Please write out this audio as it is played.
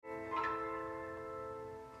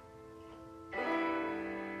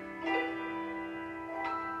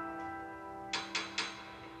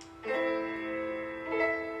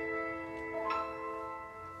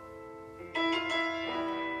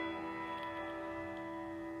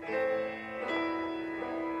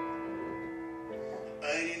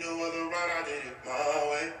ain't no other route, I did it my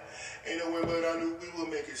way. Ain't no way, but I knew we would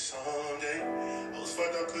make it someday. I was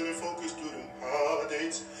fucked up, couldn't focus through them hard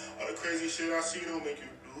days. All the crazy shit I see don't make you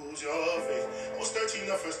lose your faith. I was 13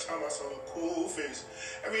 the first time I saw a cool face.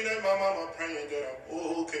 Every night my mama praying that I'm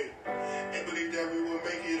okay. Ain't believe that we would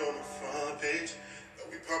make it on the front page. Now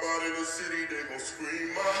we pop out in the city, they gon'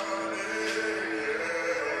 scream my name.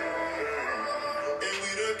 And we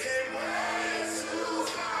done came way too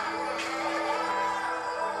far.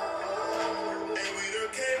 And we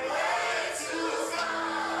done came way too far.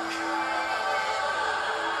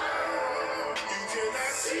 You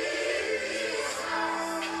cannot see.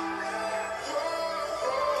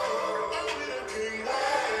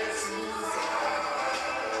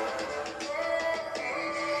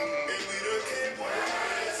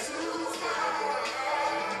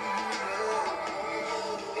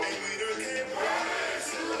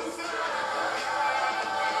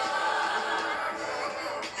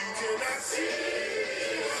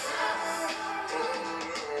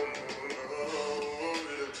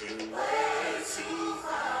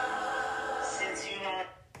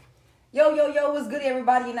 Yo, what's good,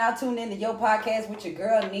 everybody? You're now tuned in to Yo Podcast with your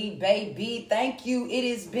girl, Nee Baby. Thank you. It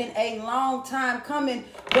has been a long time coming,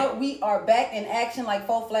 but we are back in action like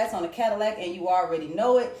 4 flats on a Cadillac, and you already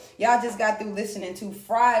know it. Y'all just got through listening to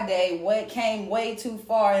Friday, what came way too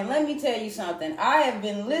far. And let me tell you something. I have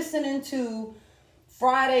been listening to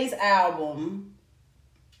Friday's album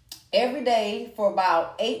every day for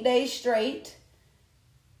about 8 days straight.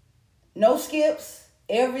 No skips.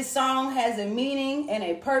 Every song has a meaning and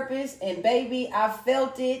a purpose, and baby, I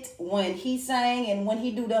felt it when he sang and when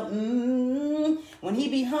he do the when he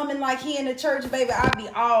be humming like he in the church, baby, I be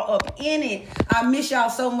all up in it. I miss y'all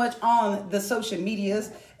so much on the social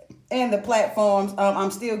medias and the platforms.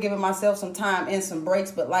 I'm still giving myself some time and some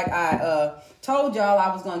breaks, but like I told y'all,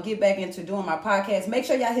 I was going to get back into doing my podcast. Make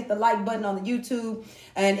sure y'all hit the like button on the YouTube.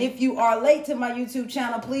 And if you are late to my YouTube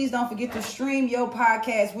channel, please don't forget to stream Yo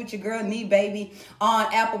Podcast with your girl, Nee Baby,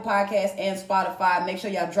 on Apple Podcasts and Spotify. Make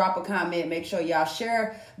sure y'all drop a comment. Make sure y'all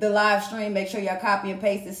share the live stream. Make sure y'all copy and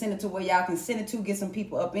paste it. Send it to where y'all can send it to. Get some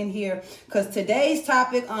people up in here. Because today's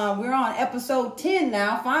topic, we're on episode 10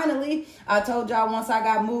 now. Finally, I told y'all once I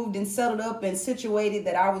got moved and settled up and situated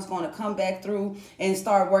that I was going to come back through and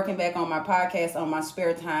start working back on my podcast on my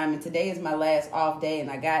spare time. And today is my last off day,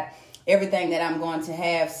 and I got everything that I'm going to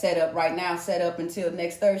have set up right now, set up until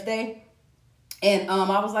next Thursday. And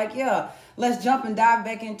I was like, yeah, let's jump and dive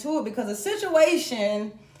back into it, because a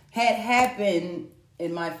situation had happened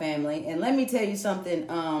in my family. And let me tell you something.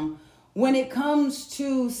 When it comes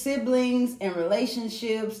to siblings and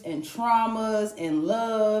relationships and traumas and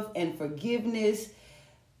love and forgiveness,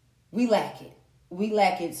 we lack it. We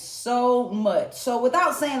lack it so much. So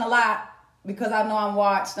without saying a lot, because I know I'm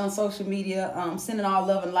watched on social media, sending all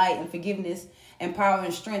love and light and forgiveness and power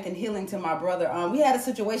and strength and healing to my brother. We had a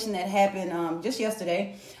situation that happened just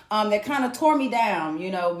yesterday that kind of tore me down, you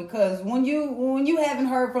know, because when you haven't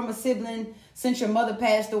heard from a sibling since your mother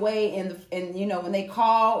passed away, and you know, when they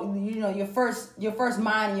call, you know, your first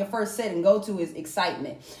mind and your first set and go to is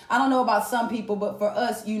excitement. I don't know about some people, but for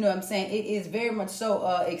us, you know what I'm saying, it is very much so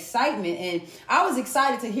excitement. And I was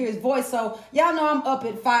excited to hear his voice. So y'all know I'm up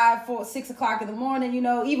at 5, 4, 6 o'clock in the morning, you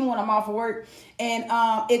know, even when I'm off of work. And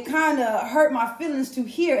it kind of hurt my feelings to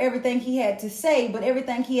hear everything he had to say, but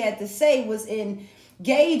everything he had to say was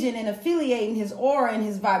engaging and affiliating his aura and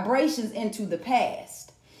his vibrations into the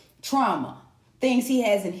past. Trauma. Things he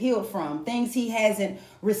hasn't healed from, things he hasn't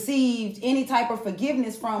received any type of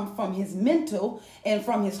forgiveness from his mental and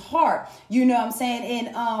from his heart. You know what I'm saying?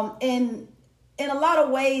 And in a lot of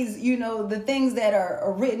ways, you know, the things that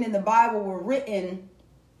are written in the Bible were written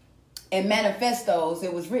in manifestos.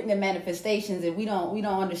 It was written in manifestations, and we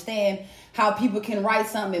don't understand how people can write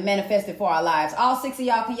something and manifest it for our lives. All 6 of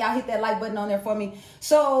y'all, can y'all hit that like button on there for me?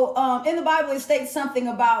 So in the Bible, it states something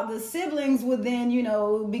about the siblings would then, you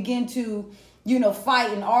know, begin to, you know,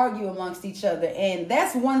 fight and argue amongst each other. And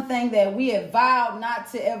that's one thing that we have vowed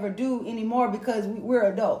not to ever do anymore, because we're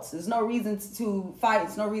adults. There's no reason to fight.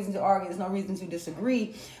 There's no reason to argue. There's no reason to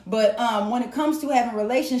disagree. But when it comes to having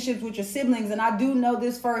relationships with your siblings, and I do know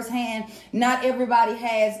this firsthand, not everybody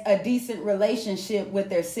has a decent relationship with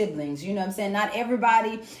their siblings. You know what I'm saying? Not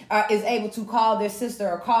everybody is able to call their sister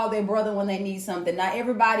or call their brother when they need something. Not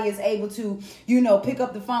everybody is able to, you know, pick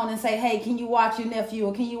up the phone and say, hey, can you watch your nephew,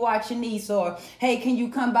 or can you watch your niece, or Or, hey, can you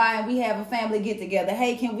come by and we have a family get together?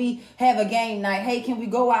 Hey, can we have a game night? Hey, can we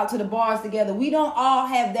go out to the bars together? We don't all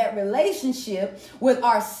have that relationship with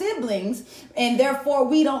our siblings, and therefore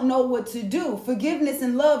we don't know what to do. Forgiveness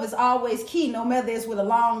and love is always key, no matter it's with a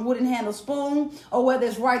long wooden handle spoon or whether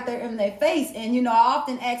it's right there in their face. And, you know, I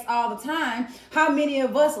often ask all the time, how many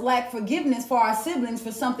of us lack forgiveness for our siblings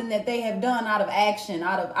for something that they have done out of action,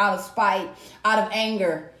 out of spite, out of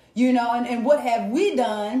anger, you know, and what have we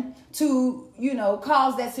done to, you know,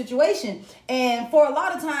 cause that situation? And for a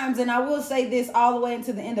lot of times, and I will say this all the way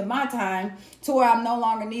into the end of my time, to where I'm no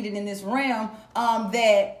longer needed in this realm,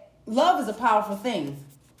 that love is a powerful thing.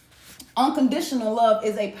 Unconditional love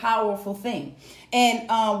is a powerful thing.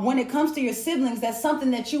 And when it comes to your siblings, that's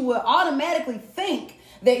something that you will automatically think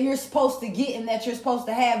that you're supposed to get and that you're supposed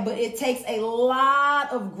to have. But it takes a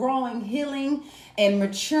lot of growing, healing, and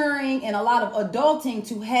maturing, and a lot of adulting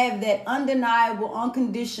to have that undeniable,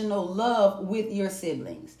 unconditional love with your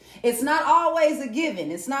siblings. It's not always a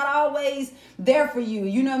given. It's not always there for you.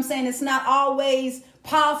 You know what I'm saying? It's not always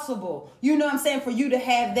possible, you know what I'm saying, for you to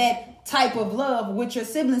have that type of love with your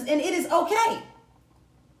siblings. And it is okay.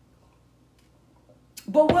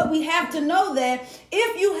 But what we have to know, that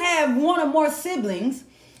if you have one or more siblings,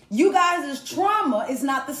 you guys' trauma is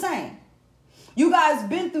not the same. You guys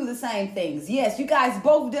been through the same things. Yes, you guys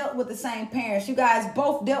both dealt with the same parents. You guys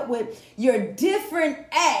both dealt with your different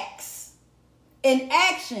acts and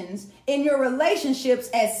actions in your relationships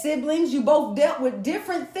as siblings. You both dealt with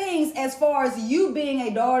different things as far as you being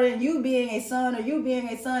a daughter and you being a son, or you being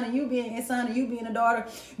a son and you being a son and you being a daughter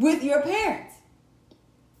with your parents.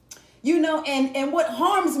 You know, and what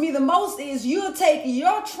harms me the most is you'll take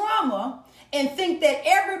your trauma and think that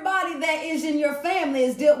everybody that is in your family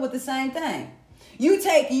has dealt with the same thing. You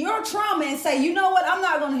take your trauma and say, you know what, I'm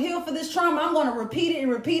not going to heal for this trauma. I'm going to repeat it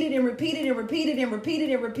and repeat it and repeat it and repeat it and repeat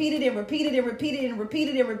it and repeat it and repeat it and repeat it and repeat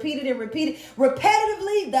it and repeat it and repeat it.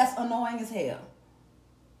 Repetitively, that's annoying as hell.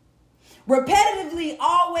 Repetitively,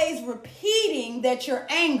 always repeating that you're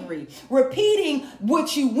angry, repeating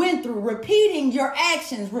what you went through, repeating your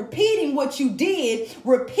actions, repeating what you did,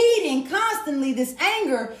 repeating constantly this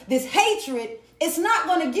anger, this hatred, it's not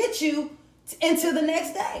going to get you into the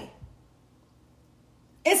next day.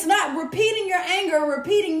 It's not repeating your anger,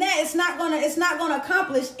 repeating that. It's not gonna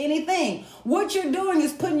accomplish anything. What you're doing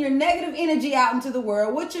is putting your negative energy out into the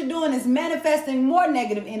world. What you're doing is manifesting more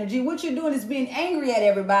negative energy. What you're doing is being angry at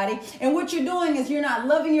everybody. And what you're doing is you're not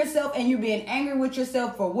loving yourself, and you're being angry with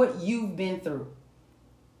yourself for what you've been through.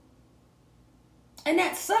 And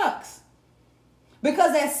that sucks.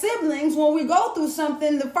 Because as siblings, when we go through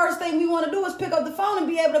something, the first thing we want to do is pick up the phone and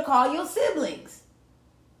be able to call your siblings.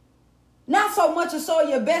 Not so much as so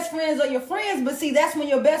your best friends or your friends, but see, that's when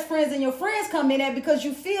your best friends and your friends come in at, because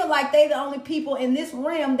you feel like they're the only people in this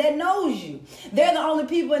realm that knows you. They're the only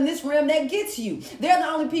people in this realm that gets you. They're the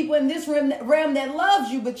only people in this realm that loves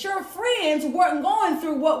you, but your friends weren't going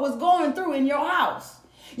through what was going through in your house.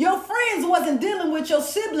 Your friends wasn't dealing with your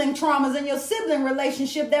sibling traumas and your sibling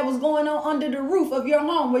relationship that was going on under the roof of your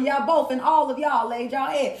home, where y'all both and all of y'all laid y'all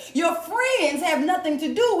head. Your friends have nothing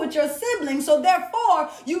to do with your siblings, so therefore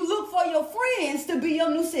you look for your friends to be your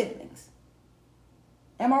new siblings.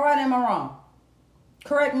 Am I right or am I wrong?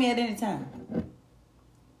 Correct me at any time.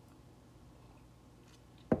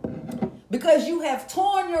 Because you have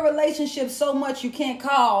torn your relationship so much you can't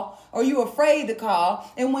call, or you're afraid to call.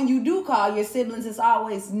 And when you do call your siblings, it's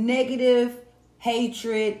always negative,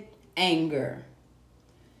 hatred, anger.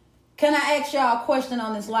 Can I ask y'all a question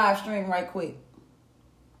on this live stream right quick?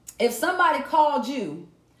 If somebody called you,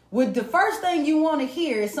 would the first thing you want to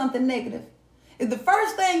hear is something negative? If the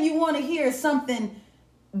first thing you want to hear is something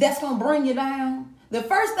that's going to bring you down, the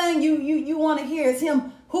first thing you want to hear is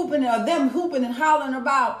him hooping, or them hooping and hollering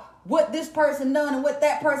about what this person done and what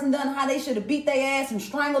that person done, how they should have beat their ass and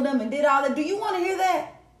strangled them and did all that. Do you want to hear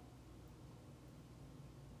that?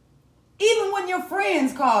 Even when your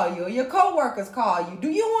friends call you or your coworkers call you,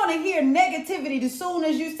 do you want to hear negativity as soon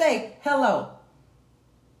as you say hello?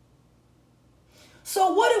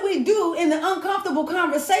 So what do we do in the uncomfortable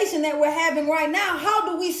conversation that we're having right now? How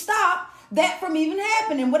do we stop that from even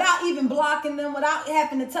happening without even blocking them, without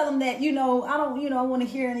having to tell them that, I don't want to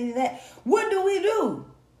hear any of that? What do we do?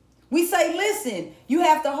 We say, listen, you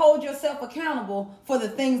have to hold yourself accountable for the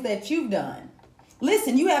things that you've done.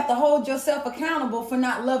 Listen, you have to hold yourself accountable for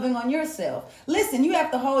not loving on yourself. Listen, you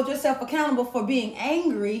have to hold yourself accountable for being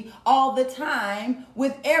angry all the time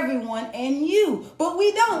with everyone and you. But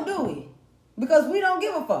we don't, do we? Because we don't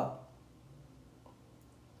give a fuck.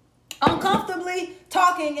 Uncomfortably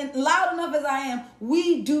talking and loud enough as I am,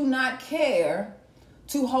 we do not care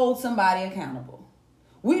to hold somebody accountable.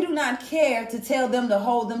 We do do not care to tell them to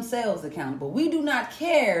hold themselves accountable. We do not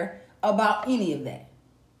care about any of that.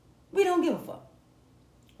 We don't give a fuck.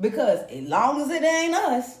 Because as long as it ain't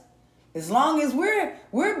us, as long as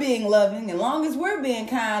we're being loving, as long as we're being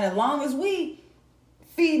kind, as long as we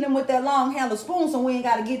feed them with that long handled spoon so we ain't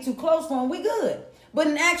got to get too close to them, we good. But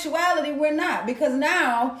in actuality, we're not, because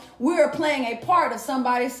now we're playing a part of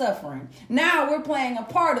somebody suffering. Now we're playing a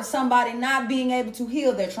part of somebody not being able to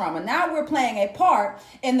heal their trauma. Now we're playing a part,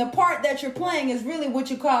 and the part that you're playing is really what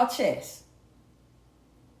you call chess.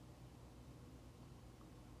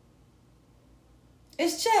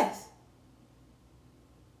 It's chess.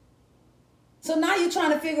 So now you're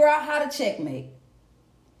trying to figure out how to checkmate.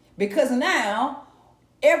 Because now,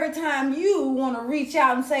 every time you want to reach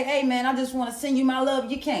out and say, hey, man, I just want to send you my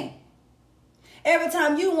love, you can't. Every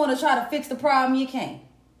time you want to try to fix the problem, you can't.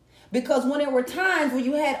 Because when there were times when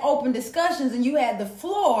you had open discussions and you had the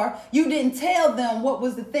floor, you didn't tell them what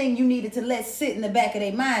was the thing you needed to let sit in the back of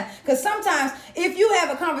their mind. Because sometimes if you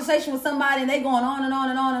have a conversation with somebody and they going on and on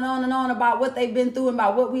and on and on and on about what they've been through and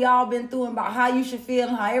about what we all been through and about how you should feel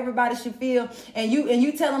and how everybody should feel, and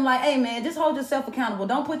you tell them like, hey man, just hold yourself accountable.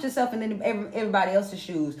 Don't put yourself in everybody else's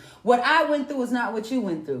shoes. What I went through is not what you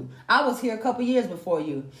went through. I was here a couple years before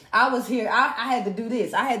you. I was here. I had to do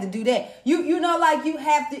this. I had to do that. You know, like you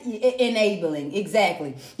have to. Enabling,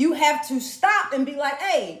 exactly. You have to stop and be like,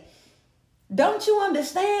 hey, don't you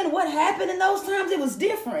understand what happened in those times? It was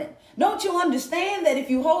different. Don't you understand that if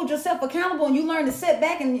you hold yourself accountable and you learn to sit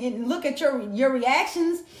back and look at your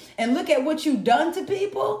reactions and look at what you've done to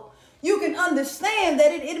people, you can understand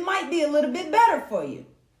that it might be a little bit better for you.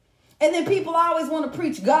 And then people always want to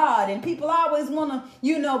preach God, and people always want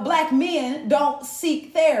to, black men don't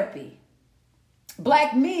seek therapy.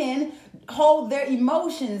 Black men hold their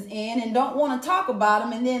emotions in and don't want to talk about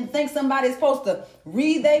them and then think somebody's supposed to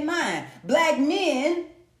read their mind. Black men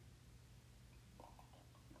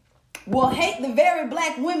will hate the very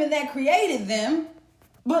black women that created them,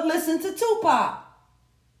 but listen to Tupac.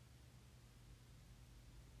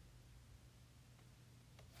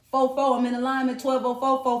 4-4, I'm in alignment,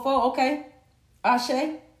 1204, 4-4, okay.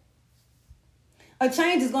 Ashe. A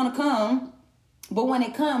change is going to come. But when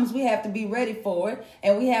it comes, we have to be ready for it.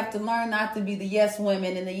 And we have to learn not to be the yes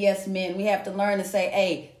women and the yes men. We have to learn to say,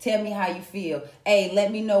 hey, tell me how you feel. Hey,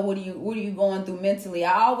 let me know what are you going through mentally.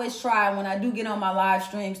 I always try when I do get on my live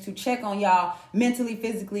streams to check on y'all mentally,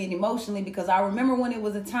 physically, and emotionally. Because I remember when it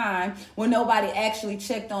was a time when nobody actually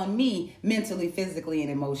checked on me mentally, physically,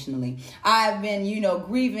 and emotionally. I've been,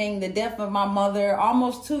 grieving the death of my mother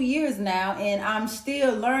almost 2 years now. And I'm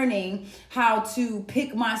still learning how to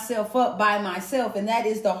pick myself up by myself. And that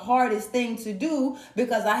is the hardest thing to do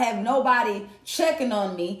because I have nobody checking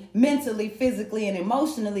on me mentally, physically, and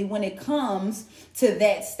emotionally when it comes to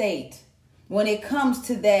that state, when it comes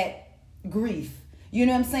to that grief. You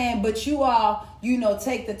know what I'm saying? But you all,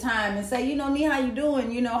 take the time and say, Nee, how you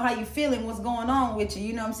doing? How you feeling? What's going on with you?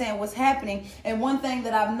 You know what I'm saying? What's happening? And one thing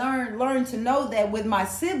that I've learned to know that with my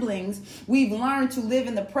siblings, we've learned to live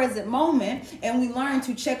in the present moment, and we learn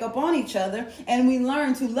to check up on each other, and we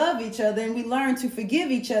learn to love each other, and we learn to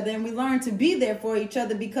forgive each other, and we learn to be there for each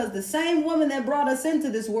other because the same woman that brought us into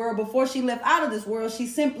this world, before she left out of this world, she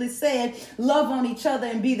simply said, love on each other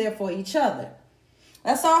and be there for each other.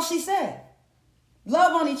 That's all she said.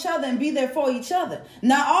 Love on each other and be there for each other.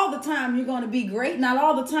 Not all the time you're going to be great. Not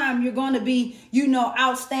all the time you're going to be,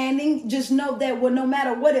 outstanding. Just know that no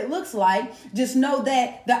matter what it looks like, just know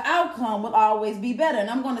that the outcome will always be better.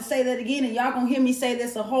 And I'm going to say that again, and y'all going to hear me say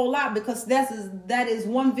this a whole lot because that is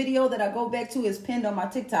one video that I go back to is pinned on my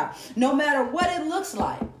TikTok. No matter what it looks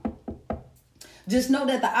like, just know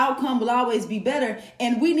that the outcome will always be better.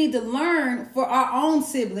 And we need to learn for our own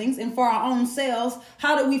siblings and for our own selves,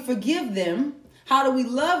 how do we forgive them? How do we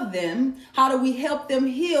love them? How do we help them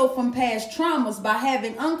heal from past traumas by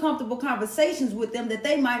having uncomfortable conversations with them that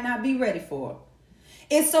they might not be ready for?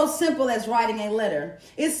 It's so simple as writing a letter.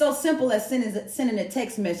 It's so simple as sending a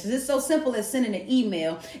text message. It's so simple as sending an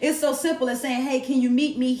email. It's so simple as saying, hey, can you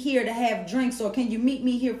meet me here to have drinks, or can you meet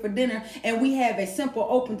me here for dinner? And we have a simple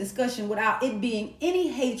open discussion without it being any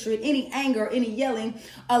hatred, any anger, any yelling.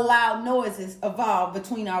 Loud noises evolve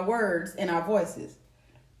between our words and our voices.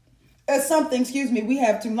 It's something, we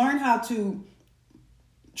have to learn how to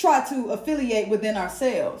try to affiliate within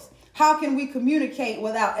ourselves. How can we communicate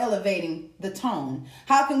without elevating the tone?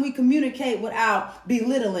 How can we communicate without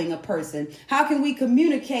belittling a person? How can we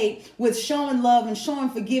communicate with showing love and showing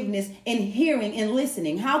forgiveness and hearing and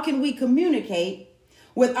listening? How can we communicate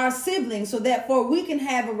with our siblings so that we can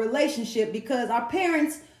have a relationship? Because our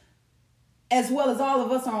parents, as well as all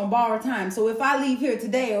of us, are on borrowed time. So if I leave here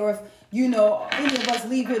today, or if any of us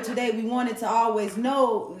leave here today, we wanted to always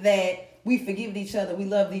know that we forgive each other. We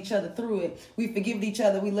loved each other through it. We forgive each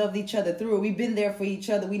other. We loved each other through it. We've been there for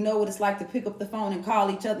each other. We know what it's like to pick up the phone and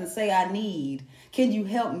call each other and say, I need. Can you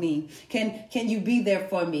help me? Can you be there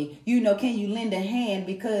for me? Can you lend a hand?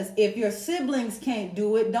 Because if your siblings can't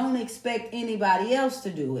do it, don't expect anybody else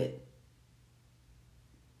to do it.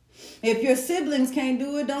 If your siblings can't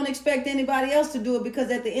do it, don't expect anybody else to do it.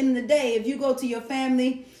 Because at the end of the day, if you go to your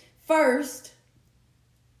family first,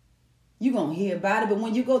 you're going to hear about it. But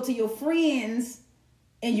when you go to your friends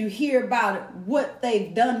and you hear about it, what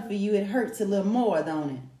they've done for you, it hurts a little more,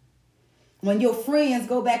 don't it? When your friends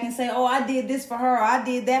go back and say, oh, I did this for her, or I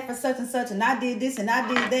did that for such and such, and I did this and I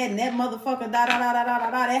did that, and that motherfucker,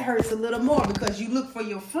 that hurts a little more, because you look for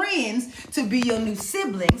your friends to be your new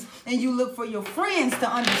siblings, and you look for your friends to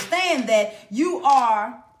understand that you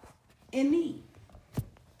are in need.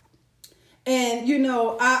 And,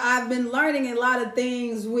 I've been learning a lot of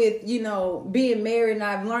things with, being married. And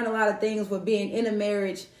I've learned a lot of things with being in a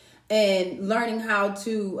marriage and learning how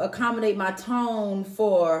to accommodate my tone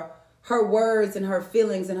for her words and her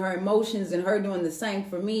feelings and her emotions, and her doing the same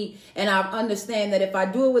for me. And I understand that if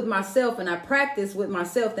I do it with myself and I practice with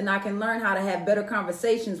myself, then I can learn how to have better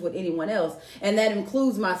conversations with anyone else. And that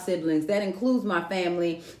includes my siblings. That includes my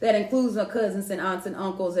family. That includes my cousins and aunts and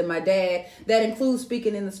uncles and my dad. That includes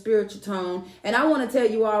speaking in the spiritual tone. And I want to tell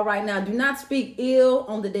you all right now, do not speak ill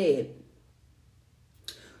on the dead.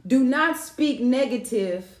 Do not speak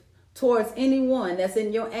negative towards anyone that's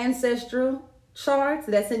in your ancestral charts,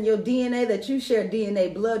 that's in your DNA, that you share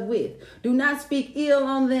DNA blood with. Do not speak ill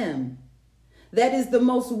on them. That is the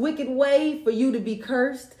most wicked way for you to be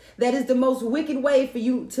cursed. That is the most wicked way for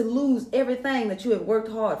you to lose everything that you have worked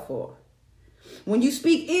hard for. When you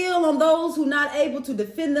speak ill on those who are not able to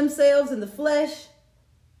defend themselves in the flesh,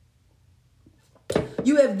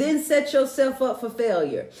 you have then set yourself up for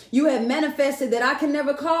failure. You have manifested that I can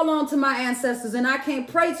never call on to my ancestors, and I can't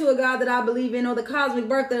pray to a God that I believe in, or the cosmic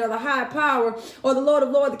birthday, or the higher power, or the Lord of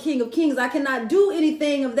Lords, the King of Kings. I cannot do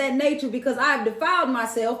anything of that nature, because I have defiled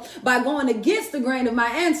myself by going against the grain of my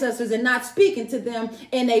ancestors and not speaking to them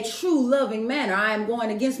in a true loving manner. I am going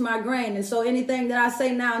against my grain. And so anything that I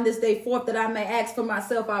say now in this day forth that I may ask for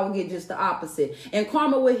myself, I will get just the opposite. And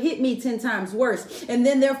karma will hit me 10 times worse. And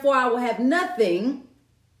then therefore I will have nothing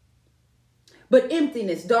but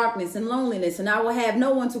emptiness, darkness, and loneliness. And I will have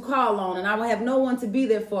no one to call on, and I will have no one to be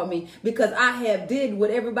there for me, because I have did what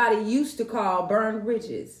everybody used to call burned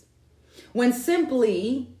bridges. When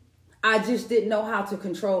simply, I just didn't know how to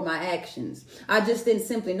control my actions. I just didn't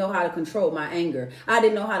simply know how to control my anger. I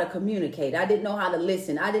didn't know how to communicate. I didn't know how to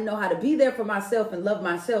listen. I didn't know how to be there for myself and love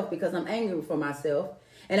myself, because I'm angry for myself,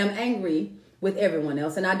 and I'm angry with everyone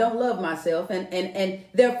else, and I don't love myself, and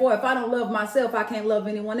therefore if I don't love myself, I can't love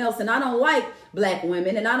anyone else. And I don't like black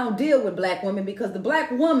women, and I don't deal with black women, because the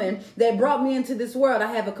black woman that brought me into this world,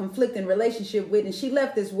 I have a conflicting relationship with, and she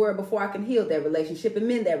left this world before I can heal that relationship and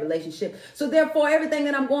mend that relationship. So therefore everything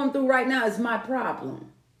that I'm going through right now is my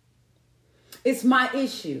problem. It's my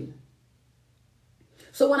issue.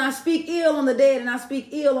 So when I speak ill on the dead, and I speak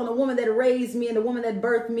ill on the woman that raised me and the woman that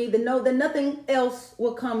birthed me, then know that nothing else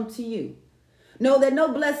will come to you. Know that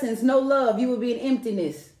no blessings, no love. You will be in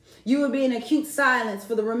emptiness. You will be in acute silence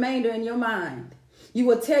for the remainder in your mind. You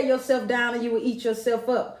will tear yourself down, and you will eat yourself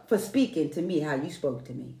up for speaking to me how you spoke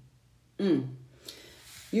to me.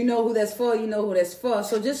 You know who that's for. You know who that's for.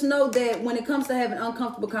 So just know that when it comes to having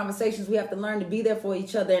uncomfortable conversations, we have to learn to be there for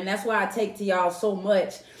each other. And that's why I take to y'all so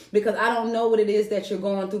much, because I don't know what it is that you're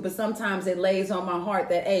going through, but sometimes it lays on my heart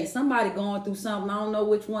that, hey, somebody going through something. I don't know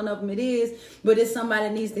which one of them it is, but it's somebody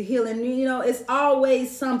that needs to heal. And, it's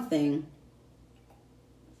always something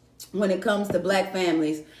when it comes to black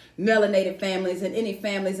families, melanated families, and any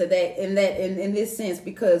families of that in this sense,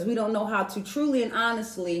 because we don't know how to truly and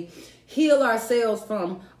honestly heal ourselves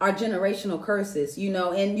from our generational curses,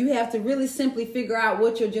 and you have to really simply figure out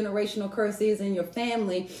what your generational curse is in your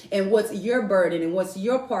family, and what's your burden and what's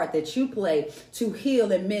your part that you play to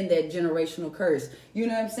heal and mend that generational curse. You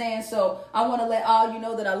know what I'm saying? So I want to let all you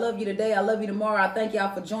know that I love you today. I love you tomorrow. I thank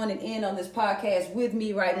y'all for joining in on this podcast with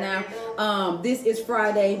me right now. This is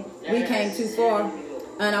Friday. We came too far.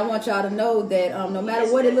 And I want y'all to know that no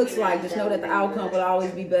matter what it looks like, just know that the outcome will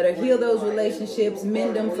always be better. Heal those relationships,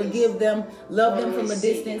 mend them, forgive them, love them from a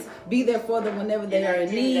distance, be there for them whenever they are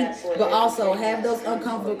in need, but also have those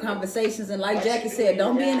uncomfortable conversations. And like Jackie said,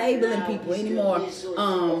 don't be enabling people anymore.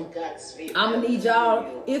 I'm going to need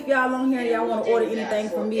y'all, if y'all on here, y'all want to order anything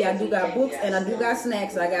from me, I do got books and I do got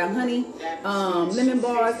snacks. I got honey, lemon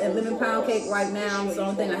bars, and lemon pound cake right now. It's the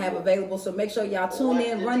only thing I have available. So make sure y'all tune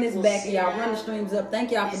in, run this back, and y'all run the streams up. Thank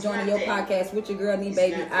Thank y'all for joining your podcast with your girl, Nee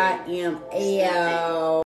Baby. I am out.